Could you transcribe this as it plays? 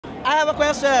I have a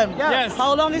question. Yes.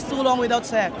 How long is too long without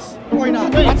sex? Or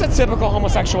not? That's a typical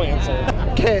homosexual answer.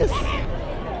 Kiss.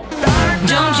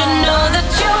 Don't you know that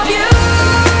you're beautiful,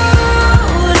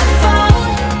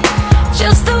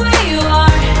 just the way you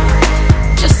are,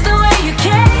 just the way you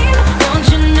came. Don't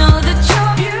you know that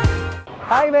you're beautiful?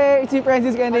 Hi there, it's si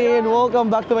Francis Candia and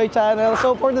welcome back to my channel.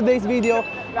 So for today's video,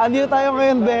 andito tayo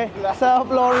ngayon be sa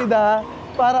Florida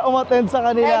para umattend sa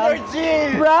kanila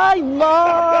Bride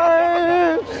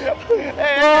March!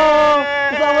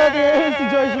 Kasama natin si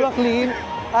George McLean.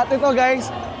 At ito guys,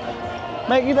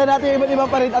 makikita natin yung iba't ibang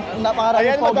parin at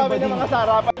napakaraming pogi ba din.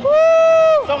 Sarapan.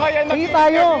 So ngayon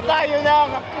tayo ng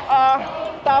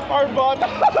top or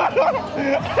bottom.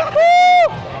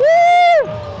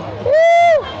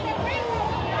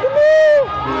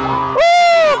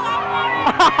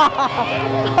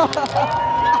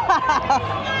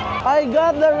 I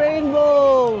got the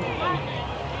rainbow!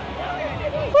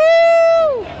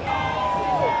 Woo!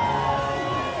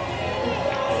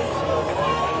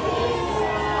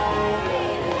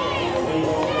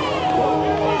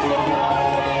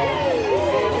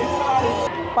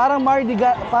 Parang Mardi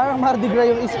Gras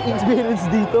yung experience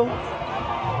dito.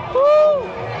 Woo!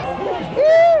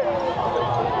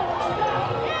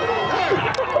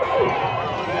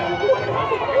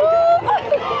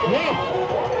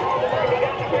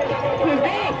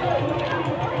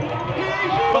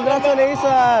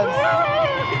 Congratulations!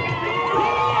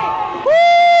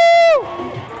 Woo!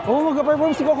 Oh,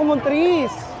 mag-perform si Coco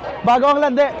Montris. Bago ang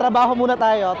landi, trabaho muna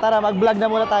tayo. Tara, mag-vlog na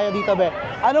muna tayo dito, be.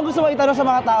 Anong gusto mo itanong sa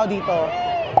mga tao dito?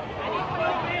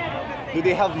 Do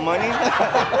they have money?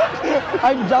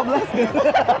 I'm jobless.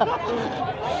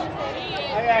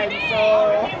 Ayan, so...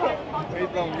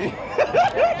 Wait lang,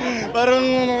 parang...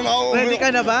 Ready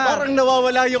ka na ba? Parang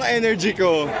nawawala yung energy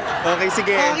ko. Okay,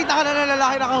 sige. Nakakita ka na ng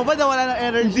lalaki na kahubad na wala ng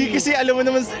energy. Hindi kasi alam mo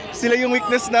naman sila yung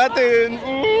weakness natin.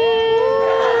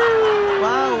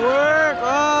 Wow, work!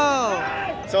 Oh!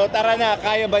 So tara na,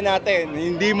 kaya ba natin?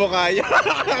 Hindi mo kaya.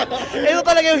 Ito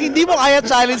talaga yung hindi mo kaya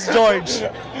challenge, George.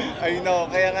 I know,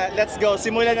 kaya nga, let's go.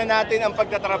 Simulan na natin ang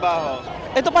pagtatrabaho.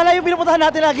 Ito pala yung pinupuntahan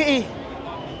natin lagi eh.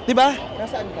 Di ba?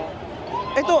 Nasaan ka?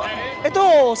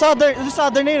 Ito,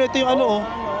 southern na yun. Ito yung ano oh.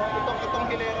 Itong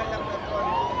hilera lang na ito.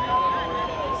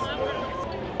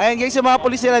 Ayan guys, yung mga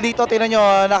pulis nila dito, tingnan nyo,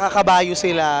 nakakabayo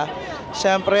sila.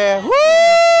 Siyempre, woo!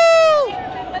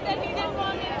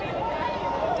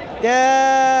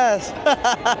 Yes!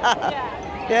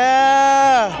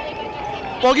 Yeah!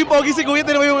 Pogi-pogi si Kuya,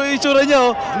 tingnan mo yung itsura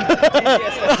niya oh.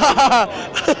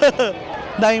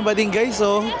 Daming bading guys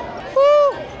oh.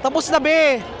 Woo! Tapos na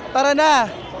be! Tara na!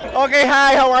 Okay,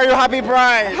 hi, how are you? Happy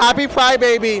Pride. Happy Pride,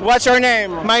 baby. What's your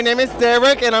name? My name is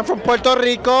Derek, and I'm from Puerto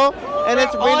Rico. And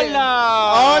it's really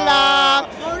hola.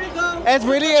 It's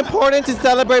really important to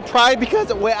celebrate Pride because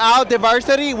without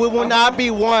diversity, we will not be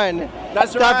one.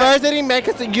 That's right. Diversity makes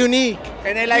us unique.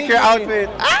 And I like your outfit.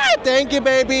 Ah, thank you,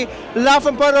 baby. Love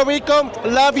from Puerto Rico.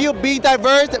 Love you. Be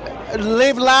diverse.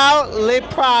 Live loud. Live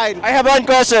Pride. I have one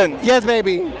question. Yes,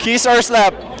 baby. Kiss or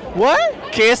slap? What?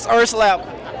 Kiss or slap?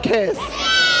 Kiss.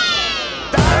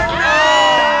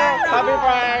 Happy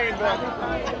Pride!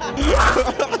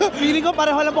 Feeling ko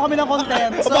pareho lang po kami ng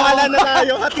content. So, bahala na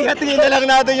tayo. Hati-hatiin na lang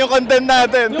natin yung content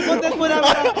natin. Yung content po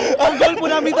namin, ang goal po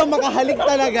namin ito makahalik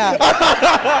talaga.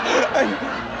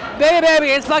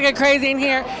 Baby, it's fucking crazy in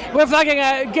here. We're fucking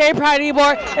a gay pride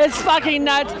anymore. It's fucking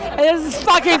nuts. This is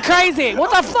fucking crazy. What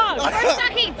the fuck? We're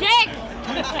sucking dick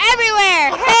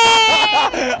everywhere.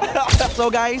 Hey! So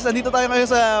guys, nandito tayo ngayon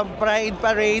sa Pride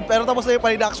Parade. Pero tapos na yung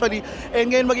parade actually. And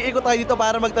ngayon mag-iikot tayo dito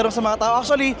para magtanong sa mga tao.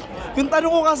 Actually, yung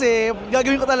tanong ko kasi,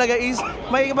 gagawin ko talaga is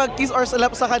may mag-kiss or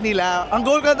slap sa kanila. Ang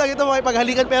goal ko lang dito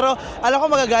makipaghalikan pero alam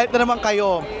ko magagalit na naman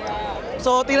kayo.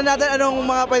 So tingnan natin anong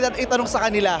mga pwede itanong sa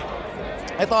kanila.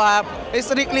 Ito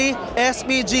strictly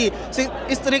SPG.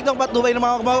 Strictong patnubay ng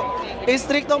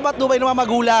mga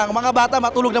magulang. Mga bata,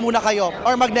 matulog na muna kayo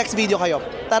or mag-next video kayo.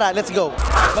 Tara, let's go.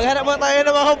 Maghanap mo tayo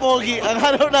ng mga pogi. Ang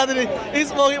hanap natin is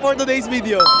pogi for today's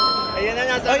video. Ayan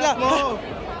na, nasa harap mo.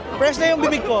 Fresh na yung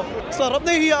bibig ko. Sarap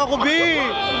na hiya ako, B.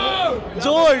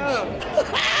 George.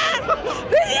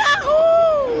 Nahiya ako.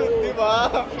 Diba?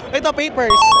 Ito,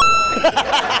 papers.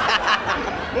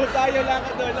 Tayo lang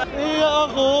ka doon. Iya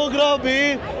ako,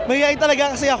 grabe. Mahihain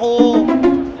talaga kasi ako.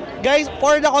 Guys,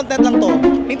 for the content lang to.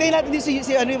 Hintayin natin din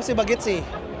si Bagets eh.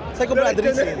 Sa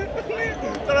compadres eh.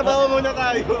 Trabaho muna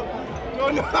tayo.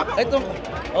 Ito,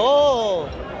 oh.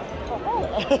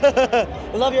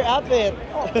 Love your outfit.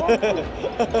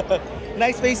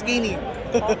 Nice face skinny.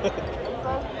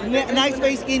 Nice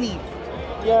face skinny.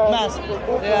 Mask.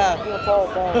 Yeah.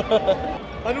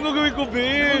 Anong gagawin ko,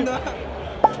 babe?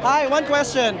 Hi, one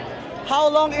question. How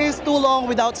long is too long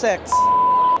without sex?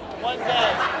 1 day.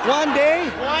 1 day?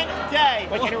 1 day.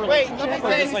 Wait, let me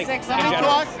say just, like, 6. in Let me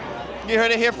general? talk. You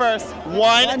heard it here first.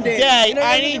 1 day.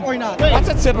 I need or not. That's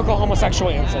a typical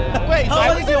homosexual answer. Wait, How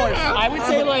long is yours? I would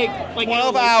say like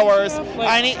 12 hours.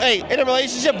 I need. Hey, in a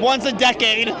relationship once a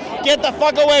decade. Get the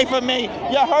fuck away from me.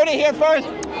 You heard it here first.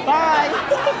 Bye.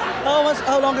 How much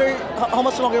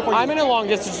longer for you? I'm in a long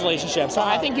distance relationship, so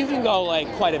I think you can go like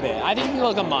quite a bit. I think you can go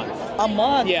like a month. a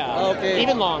month. Yeah. Okay.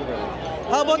 Even longer.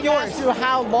 How about yours?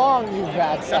 How long you've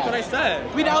had sex? That's what I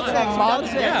said. Without sex. Without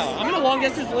sex. Yeah, I'm in a long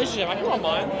distance relationship. I can go a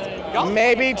month.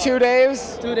 Maybe 2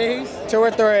 days, 2 days. 2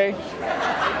 or 3.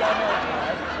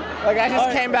 Like I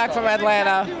just came back from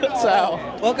Atlanta, so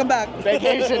Welcome back.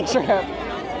 vacation trip.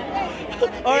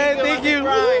 All right, thank you.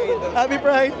 Happy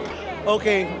Pride.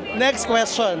 Okay, next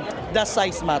question. Does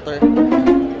size matter?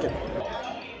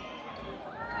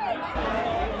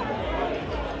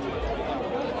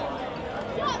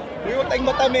 Huwag tayong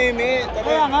matameme.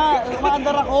 Kaya nga,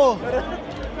 maandar ako.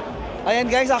 Ayan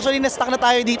guys, actually na-stuck na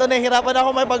tayo dito. Nahihirapan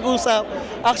ako may pag-usap.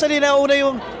 Actually, nauna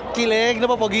yung kilig,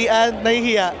 napapogian,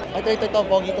 nahihiya. Ito,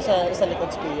 pogi to sa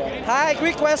likod si Kuya. Hi,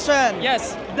 quick question.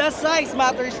 Yes, Does size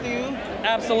matters to you?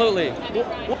 absolutely.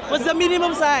 What's the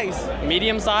minimum size?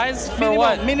 Medium size for Minimum,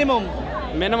 what? minimum.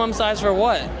 Minimum size for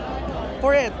what?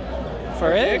 For it. For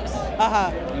it?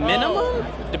 Aha. Minimum?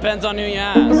 Depends on who you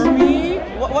ask.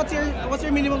 What's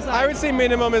your minimum size? I would say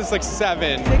minimum is like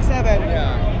 7. 6, 7.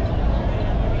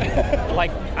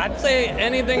 Like, I'd say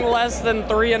anything less than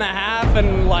 3.5,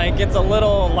 and like it's a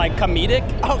little like comedic.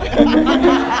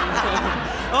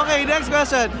 Okay, next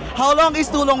question. How long is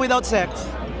too long without sex?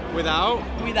 Without?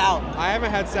 Without. I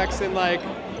haven't had sex in like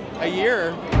a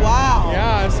year. Wow.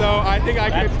 Yeah, so I think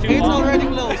I could. That's too It's long. already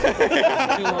close.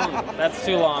 That's too long. That's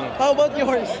too long. How about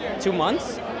yours? 2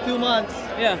 months? 2 months.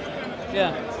 Yeah,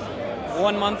 yeah.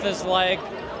 1 month is like,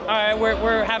 all right,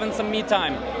 we're having some me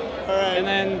time. All right. And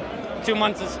then 2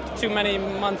 months is too many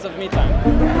months of me time.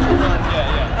 2 months.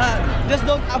 Yeah, Just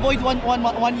don't avoid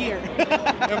one year.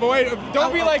 Avoid.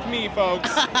 Don't be like me, folks.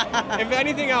 If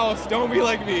anything else, don't be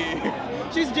like me.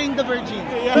 She's Jane the Virgin.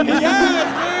 Yes,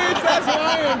 bitch. That's who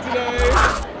I am today.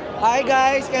 Hi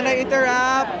guys, can I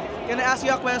interrupt? Can I ask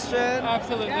you a question?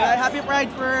 Absolutely. Happy Pride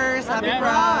first. Happy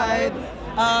Pride.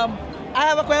 I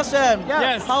have a question.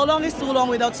 Yes. How long is too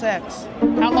long without sex?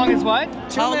 How long is what?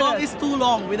 How long is too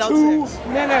long without sex?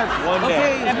 2 minutes.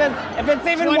 Okay. If it's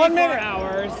even 1 minute,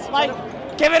 hours. like,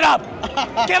 give it up.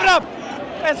 Give it up.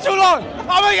 It's too long.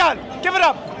 Oh my God, give it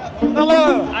up.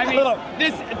 I mean,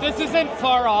 this isn't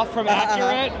far off from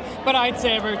accurate, but I'd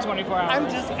say every 24 hours. I'm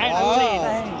just at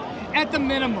least. At the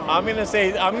minimum. I'm gonna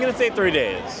say 3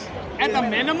 days. At the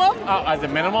minimum? As a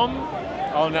minimum?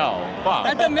 Oh no. Fuck.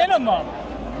 At the minimum.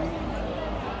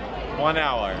 1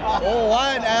 hour. Oh,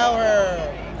 1 hour.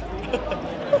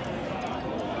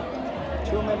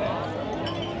 2 minutes.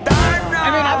 I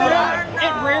mean,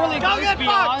 it rarely goes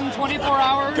beyond 24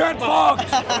 hours. Get fucked.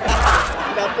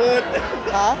 Lapot.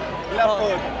 Ha?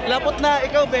 Lapot. Lapot na.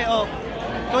 Ikaw, be. Oh.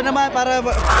 Ikaw naman para...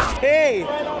 Hey!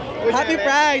 Happy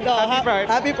Pride! Oh, Happy Pride.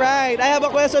 Happy Pride! I have a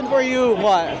question for you.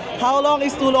 What? How long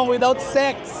is too long without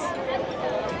sex?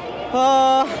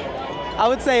 I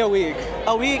would say a week.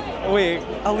 A week. A week.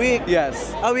 A week.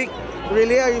 Yes, A week.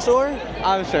 Really? Are you sure?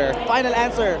 I'm sure. Final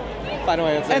answer. Final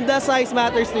answer. And the size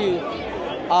matters to you.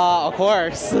 Of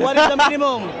course. What is the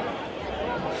minimum?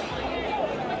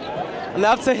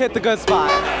 Enough to hit the good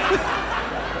spot.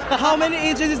 How many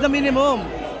inches is the minimum?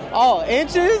 Oh,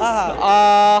 inches?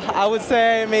 I would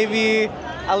say maybe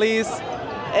at least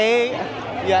 8.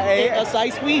 Yeah, 8. A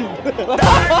size queen.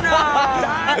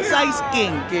 Size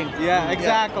king. Yeah,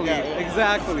 exactly. Yeah.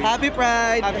 Exactly. Happy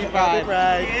Pride. Happy Pride. Happy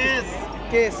Pride. Kiss.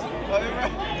 Kiss.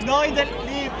 No, in the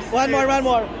lips. One more.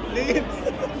 Lips.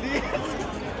 Lips.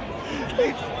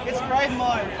 It's Pride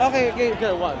Month. Okay,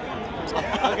 good one.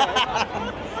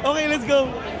 Okay, let's go.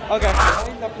 Okay.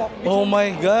 Oh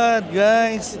my God,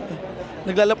 guys.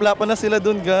 Naglalaplapan na sila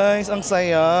dun, guys. Ang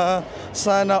saya.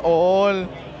 Sana all.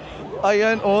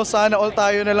 Ayan, oh, sana all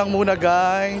tayo na lang muna,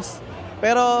 guys.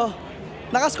 Pero,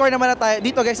 nakascore naman na tayo.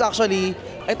 Dito, guys, actually,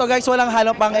 ito, guys, walang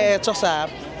halong pang-eetso sa.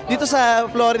 Dito sa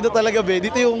Florida talaga, be.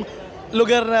 Dito yung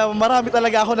lugar na marami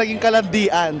talaga ako naging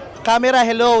kalandian. Camera,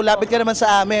 hello. Lapit ka naman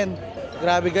sa amin.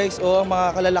 Grabe, guys. Oh, ang mga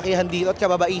kalalakihan dito at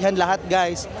kababaihan lahat,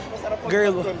 guys.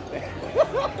 Girl.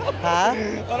 Ha?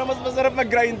 Para mas masarap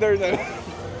mag-grinder na.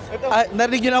 Ito.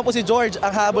 Narinig nyo na po si George,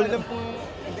 ang habol.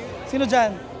 Sino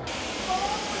dyan?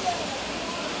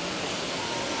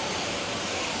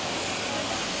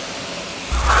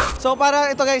 So para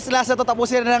ito guys, last na to,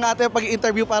 tapusin na ng ating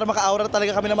pag-interview para maka-aura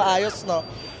talaga kami na maayos, no?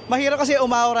 mahirap kasi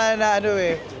umaura na ano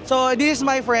eh. So, this is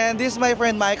my friend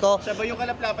Michael. Siya ba yung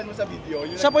kalaplapan mo sa video?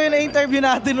 Siya po yung na-interview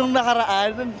natin nung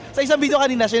nakaraan. Sa isang video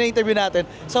kanina, siya na-interview natin.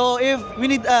 So, if we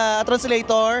need a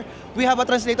translator, we have a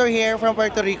translator here from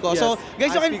Puerto Rico. Yes, so,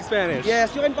 guys, you I can speak Spanish.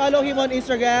 Yes, you can follow him on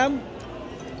Instagram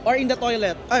or in the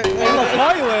toilet. In the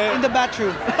toilet? In the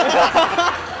bathroom.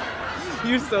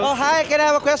 You're so Oh, hi. Can I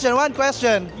have a question? One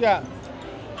question. Yeah.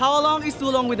 How long is too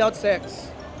long without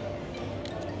sex?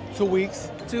 2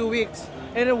 weeks. 2 weeks.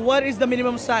 And then what is the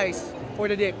minimum size for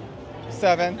the dick?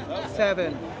 7.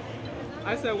 7.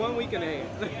 I said 1 week and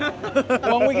 8.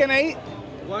 1 week and 8?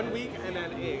 1 week and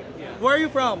then 8. Yeah. Where are you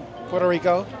from? Puerto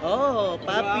Rico. Oh,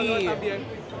 papi.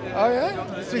 Oh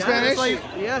yeah? You speak Spanish?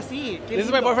 Yeah, see. This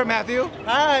is my boyfriend Matthew.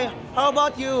 Hi. How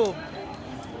about you?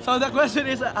 So the question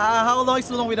is, how long is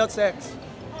too long without sex?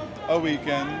 A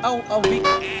weekend. Oh, a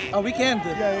weekend.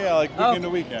 Yeah, like weekend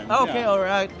to weekend. Okay, yeah. all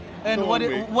right. And So what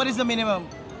 1 week. what is the minimum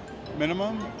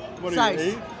Minimum? What are size?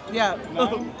 you, 8? Yeah.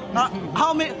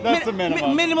 How many? That's the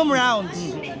minimum. Minimum rounds.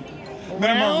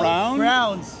 Minimum round?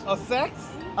 Rounds. Of sex?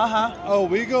 Oh,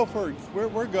 we go for,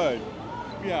 we're good.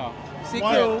 Yeah.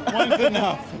 One's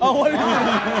enough. Oh, what is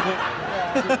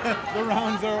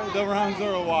The rounds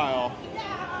are a while.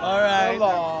 All right.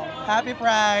 Hello. Happy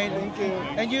Pride. Thank you.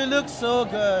 And you look so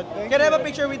good. Can I have a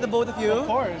picture with the both of you? Of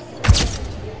course.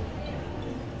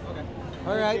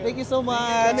 All right. Thank you so much.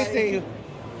 Let me see.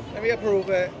 Let me approve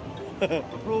it.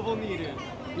 Approval needed.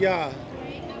 Yeah.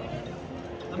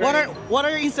 What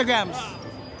are your Instagrams?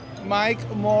 Mike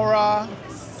Mora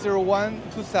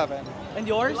 0127. And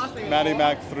yours? Matty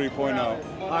Mac 3.0.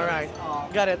 All right.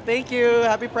 Got it. Thank you.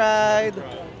 Happy Pride.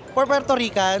 For Puerto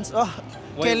Ricans, oh,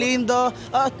 que lindo.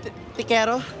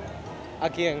 Tiquero.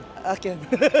 Again. Okay.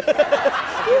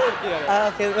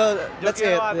 Okay, well, that's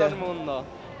it. Yeah. mundo.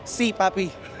 Si, papi.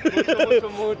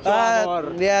 Mucho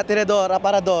amor. Yeah, tirador,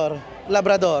 aparador,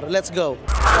 labrador. Let's go.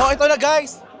 Oh, ito na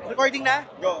guys. Recording na?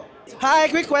 Go. Hi,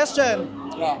 quick question.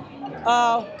 Yeah.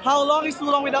 How long is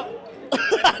too long without...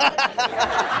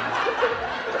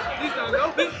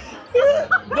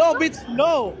 No, bitch,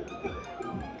 no.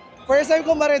 First time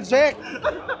ko ma-reject.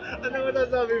 Ano mo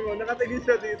nasabi mo? Nakatingin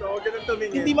siya dito. Huwag ka nang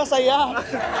tumingin. Hindi masaya.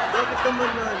 Bakit naman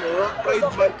na, ano? Pride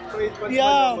month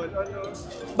Yeah. naman. Ano?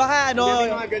 Baka ano...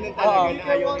 Hindi mga ganun talaga Oo. na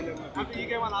ayaw nila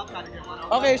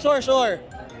mag- Okay, sure.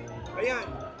 Ayan.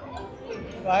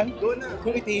 One, Go na.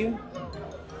 yung itim.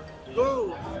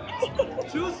 Go.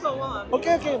 Choose the one.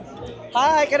 Okay.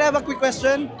 Hi, can I have a quick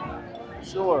question?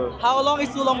 Sure. How long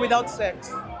is too long without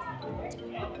sex?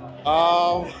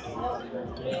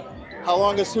 How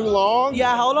long is too long?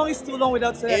 Yeah, how long is too long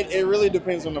without sex? It really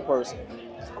depends on the person.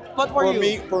 But for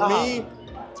you? For me,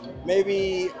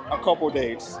 maybe a couple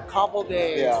days. Couple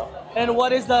days. Yeah. And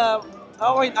what is the...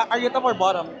 Oh wait, are you top or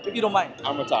bottom? If you don't mind.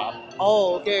 I'm a top.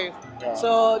 Oh, okay. Yeah.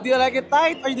 So, do you like it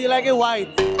tight or do you like it wide?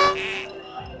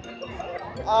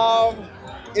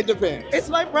 It depends. It's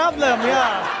my problem,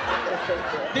 yeah.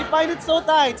 They find it so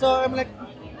tight, so I'm like...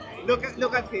 Look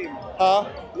at him.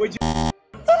 Would you?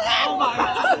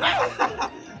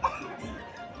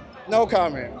 No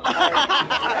comment.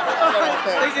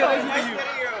 Thank you.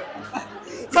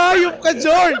 Hayop ka,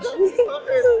 George!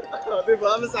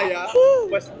 Diba? Masaya.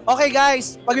 Okay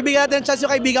guys, pagbibigyan natin ng chance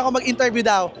yung kaibigan ko mag-interview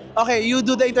daw. Okay, you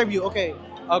do the interview, okay.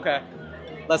 Okay.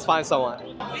 Let's find someone.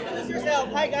 Introduce yourself.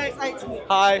 Hi guys, hi, it's me.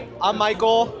 Hi, I'm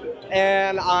Michael,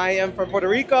 and I am from Puerto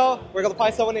Rico. We're gonna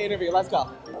find someone to interview. Let's go.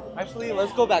 Actually,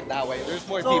 let's go back that way. There's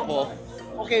more So, people.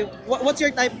 Okay, what's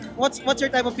your type? What's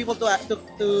your type of people to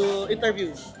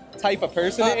interview? Type of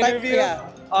person to type, interview? yeah.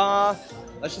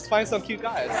 Let's just find some cute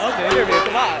guys. Okay. To interview.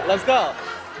 Come on, let's go.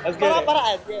 Let's get it.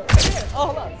 Paraan. Yeah. Oh,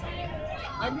 hold on.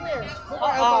 I'm here.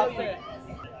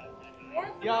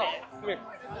 Yo, come here.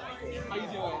 How you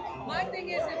doing?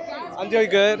 I'm doing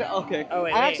good. Okay. Oh,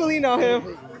 wait, I actually know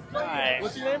him. Hi.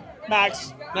 What's your name?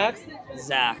 Max. Max?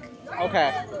 Zach.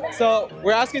 Okay. So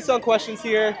we're asking some questions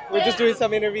here. We're just doing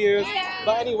some interviews.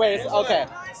 But anyways, okay.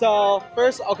 So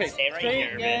first, okay. Stay right straight,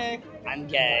 here, gay. I'm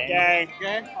gay. Gay.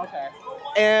 Okay.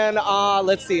 And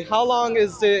let's see. How long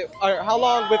is it? Or how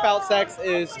long without sex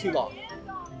is too long?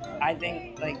 I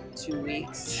think like 2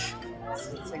 weeks.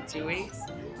 It's like 2 weeks.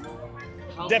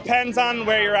 Depends on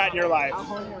where you're at in your life. How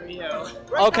long are you?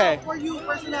 Okay. For you,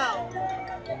 personal.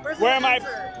 Where am I?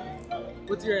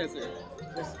 What's your answer?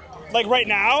 Like right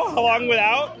now? How long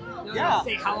without? Yeah.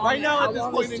 Say how long, Right now, how at this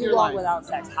long point is in too your long life. without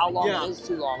sex? How long Yeah. is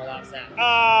too long without sex?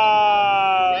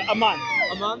 A month.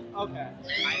 A month? Okay.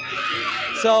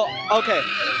 So, okay.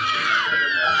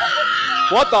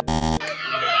 What the? I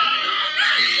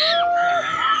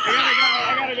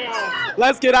gotta go.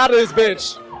 Let's get out of this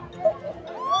bitch.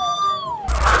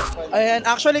 Ayan,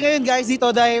 actually ngayon guys, dito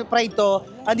dahil Pride to,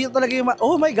 andito talaga yung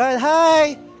oh my God,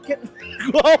 hi!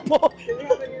 Guwapo!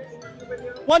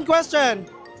 One question.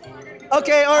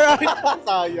 Okay, alright.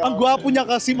 Ang gwapo niya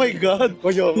kasi, my God.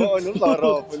 Kaya mo, ano,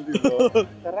 sarap, di ba?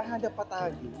 Tara, handa pa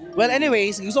tayo. Well,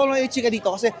 anyways, gusto ko lang i-chika dito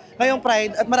kasi ngayong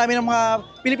Pride at marami ng mga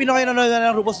Pilipino ngayon nanonood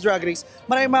ng RuPaul's Drag Race.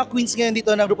 Marami mga queens ngayon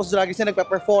dito ng RuPaul's Drag Race na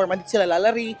nagpa-perform. Andito sila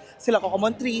Lalari, sila Coco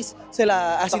Montrese,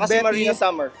 sila Acid Saka si Betty. Marina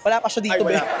Summer. Wala pa siya dito,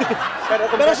 Ay, be. wala.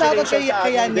 Pero shoutout kay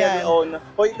Yan yan.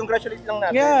 Hoy, congratulations lang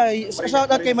natin. Yeah,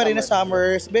 shoutout kay Marina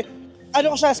Summers. Be,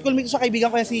 ano ko siya, schoolmate ko siya,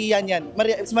 kaibigan ko yan si Yan yan.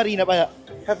 Si Marina pa.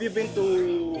 Have you been to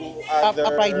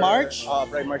a Pride March?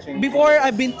 Pride March in Before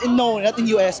I've been, no, not in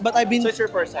US, but I've been... So it's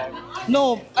your first time?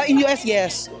 No, in US,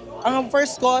 yes. Ang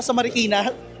first ko sa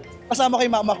Marikina, kasama kay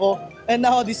mama ko, and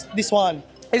now this one.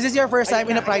 Is this your first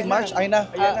time in a Pride March? Ayun na.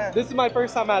 This is my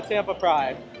first time at Tampa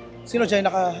Pride. Sino dyan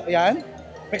naka... Ayan?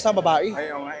 May kasama babae?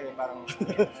 Ayaw nga eh, parang...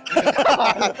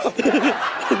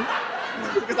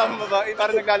 Kasama babae,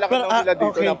 parang naglalakad lang sila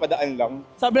dito, okay. napadaan lang.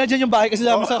 Sabi na dyan yung bahay kasi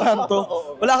namin sa kanto.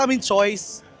 Wala kaming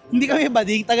choice. Hindi kami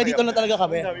bading, taga dito lang talaga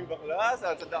kami. Ang daming bakla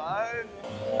sa daan.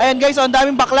 Ayan guys, ang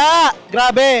daming bakla!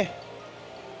 Grabe!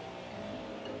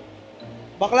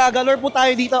 Bakla, galore po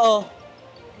tayo dito oh.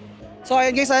 So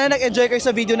ayan guys, sana nag-enjoy kayo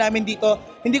sa video namin dito.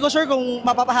 Hindi ko sure kung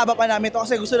mapapahaba pa namin to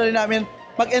kasi gusto na rin namin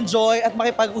mag-enjoy at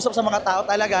makipag-usap sa mga tao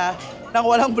talaga nang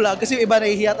walang vlog kasi yung iba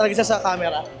nahihiya talaga sa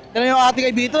camera. Ganun yung ating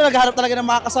kaibigan dito, naghahanap talaga ng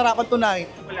mga kasarapan tonight.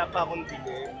 Wala pa akong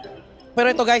ticket. Pero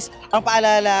ito guys, ang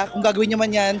paalala, kung gagawin nyo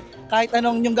man yan, kahit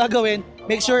anong yung gagawin,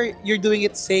 make sure you're doing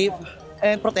it safe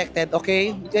and protected,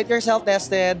 okay? Get yourself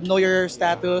tested, know your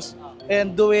status,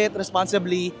 and do it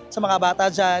responsibly sa mga bata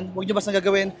dyan. Huwag nyo basta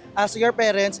gagawin as your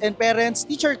parents, and parents,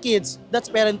 teach your kids. That's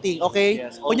parenting, okay?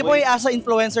 Yes, huwag nyo po i-asa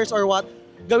influencers or what,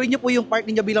 gawin nyo po yung part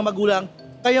ninyo bilang magulang.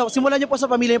 Kayo, simulan nyo po sa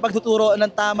pamilya yung pagtuturo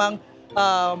ng tamang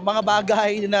mga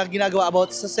bagay na ginagawa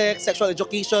about sa sex, sexual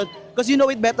education, because you know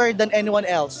it better than anyone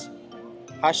else.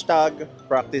 Hashtag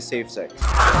practice safe sex.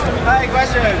 Hi,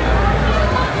 question!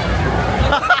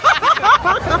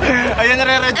 Ayun,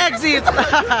 nare-ready. Exit!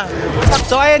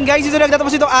 So ayan guys, dito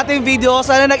nagtatapos itong ating video.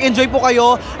 Sana nag-enjoy po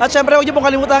kayo. At syempre, huwag niyo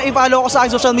pong kalimutan i-follow ako sa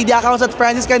aking social media accounts at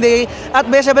Francis Candia. At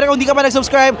syempre, kung hindi ka pa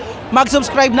nag-subscribe,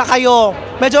 mag-subscribe na kayo.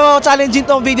 Medyo challenging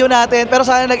tong video natin, pero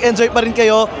sana nag-enjoy pa rin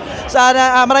kayo.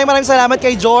 Sana maraming salamat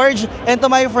kay George and to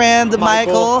my friend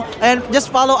Michael. And just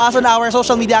follow us on our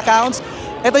social media accounts.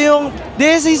 Ito yung,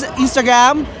 this is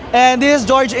Instagram, and this is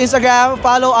George Instagram.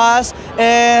 Follow us,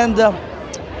 and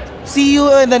see you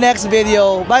in the next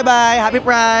video. Bye-bye. Happy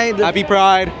Pride. Happy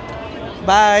Pride.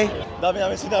 Bye. Dami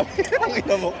sinabi.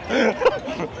 Nakita mo.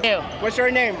 What's your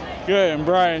name? Good, I'm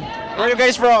Brian. Where are you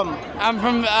guys from? I'm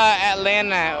from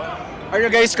Atlanta. Are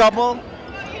you guys couple?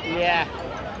 Yeah.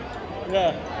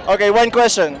 Yeah. Okay, one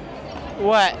question.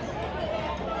 What?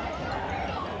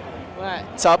 What?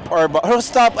 Top or who's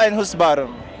top and who's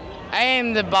bottom? I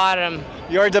am the bottom.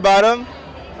 You're the bottom?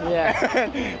 Yeah.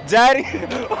 Daddy,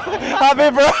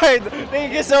 happy Pride!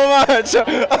 Thank you so much!